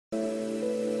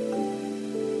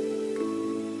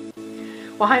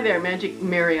Well, hi there, Magic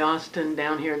Mary Austin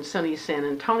down here in sunny San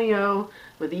Antonio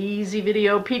with Easy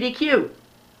Video PDQ.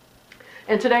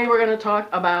 And today we're going to talk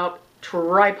about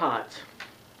tripods.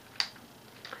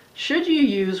 Should you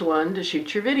use one to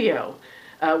shoot your video?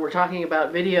 We're talking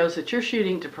about videos that you're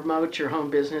shooting to promote your home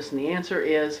business, and the answer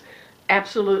is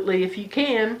absolutely if you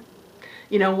can.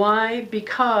 You know why?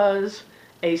 Because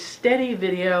a steady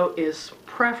video is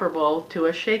preferable to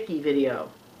a shaky video.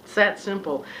 It's that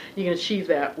simple. You can achieve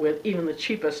that with even the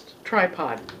cheapest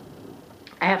tripod.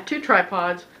 I have two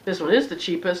tripods. This one is the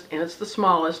cheapest and it's the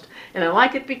smallest, and I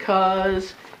like it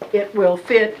because it will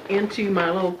fit into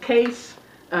my little case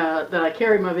that I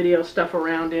carry my video stuff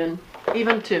around in,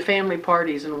 even to family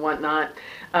parties and whatnot,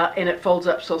 and it folds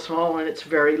up so small and it's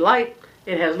very light.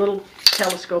 It has little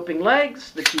telescoping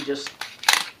legs that you just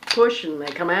push and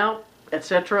they come out,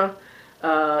 etc.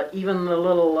 Even the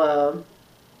little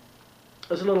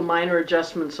there's little minor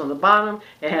adjustments on the bottom.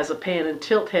 It has a pan and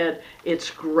tilt head.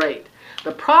 It's great.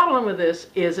 The problem with this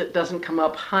is it doesn't come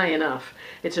up high enough.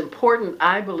 It's important,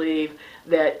 I believe,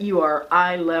 that you are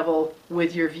eye level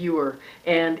with your viewer.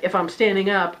 And if I'm standing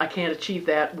up, I can't achieve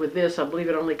that with this. I believe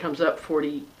it only comes up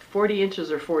 40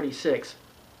 inches or 46.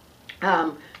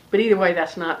 But either way,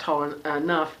 that's not tall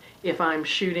enough if I'm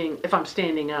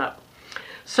standing up.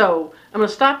 So I'm going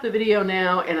to stop the video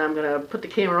now, and I'm going to put the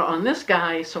camera on this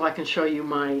guy so I can show you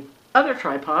my other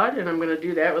tripod, and I'm going to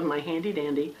do that with my handy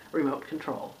dandy remote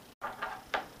control.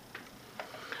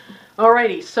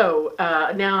 Alrighty, so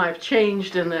now I've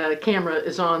changed and the camera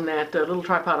is on that little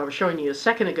tripod I was showing you a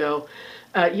second ago.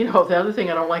 You know, the other thing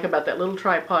I don't like about that little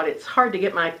tripod, it's hard to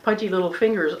get my pudgy little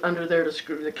fingers under there to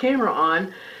screw the camera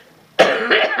on.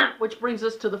 Which brings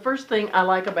us to the first thing I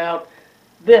like about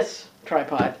this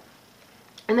tripod,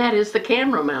 and that is the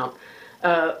camera mount,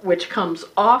 which comes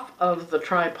off of the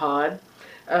tripod.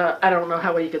 I don't know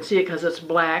how well you can see it because it's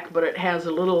black, but it has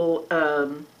a little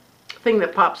thing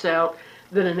that pops out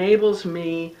that enables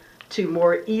me to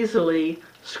more easily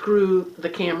screw the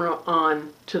camera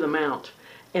on to the mount.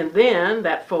 And then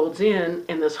that folds in,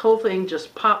 and this whole thing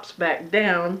just pops back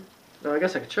down. Well, I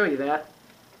guess I could show you that.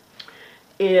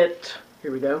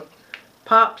 Here we go,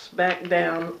 pops back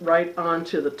down right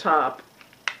onto the top,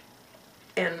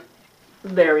 and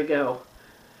there we go.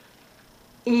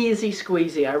 Easy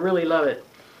squeezy. I really love it.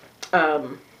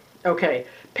 Okay,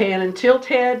 pan and tilt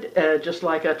head, just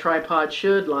like a tripod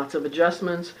should, lots of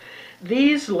adjustments.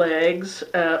 These legs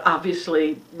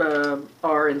obviously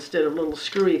are, instead of little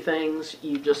screwy things,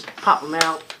 you just pop them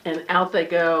out and out they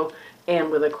go,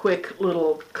 and with a quick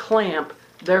little clamp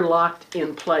they're locked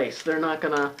in place. They're not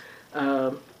gonna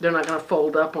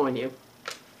fold up on you.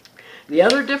 The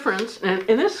other difference, and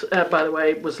this by the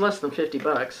way was less than 50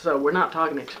 bucks, so we're not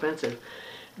talking expensive.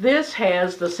 This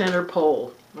has the center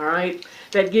pole, all right?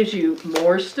 That gives you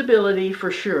more stability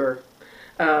for sure.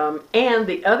 And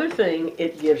the other thing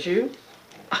it gives you,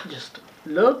 I just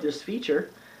love this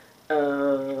feature.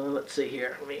 Let's see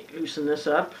here, let me loosen this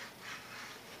up,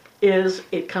 is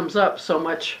it comes up so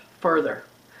much further.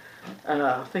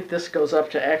 I think this goes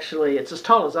up to, actually, it's as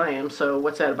tall as I am, so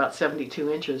what's that, about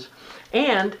 72 inches.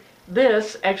 And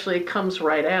this actually comes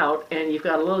right out, and you've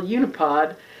got a little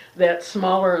unipod that's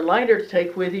smaller and lighter to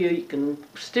take with you. You can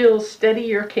still steady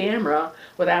your camera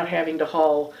without having to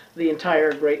haul the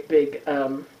entire great big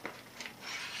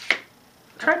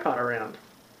tripod around.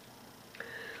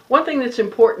 One thing that's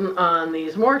important on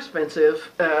these more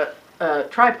expensive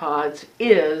tripods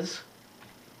is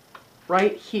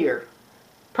right here.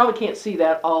 Probably can't see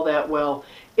that all that well.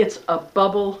 It's a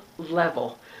bubble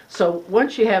level. So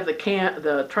once you have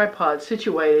the tripod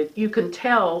situated, you can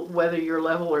tell whether you're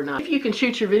level or not. If you can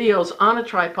shoot your videos on a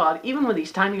tripod, even with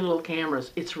these tiny little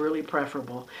cameras, it's really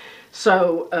preferable.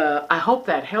 So I hope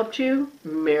that helped you.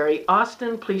 Mary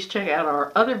Austin, please check out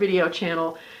our other video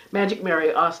channel, Magic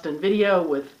Mary Austin Video,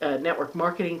 with network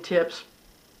marketing tips.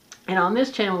 And on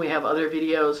this channel we have other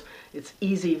videos. It's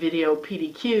Easy Video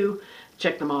PDQ.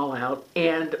 Check them all out.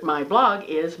 And my blog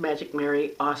is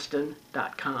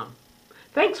magicmaryaustin.com.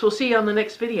 Thanks. We'll see you on the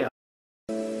next video.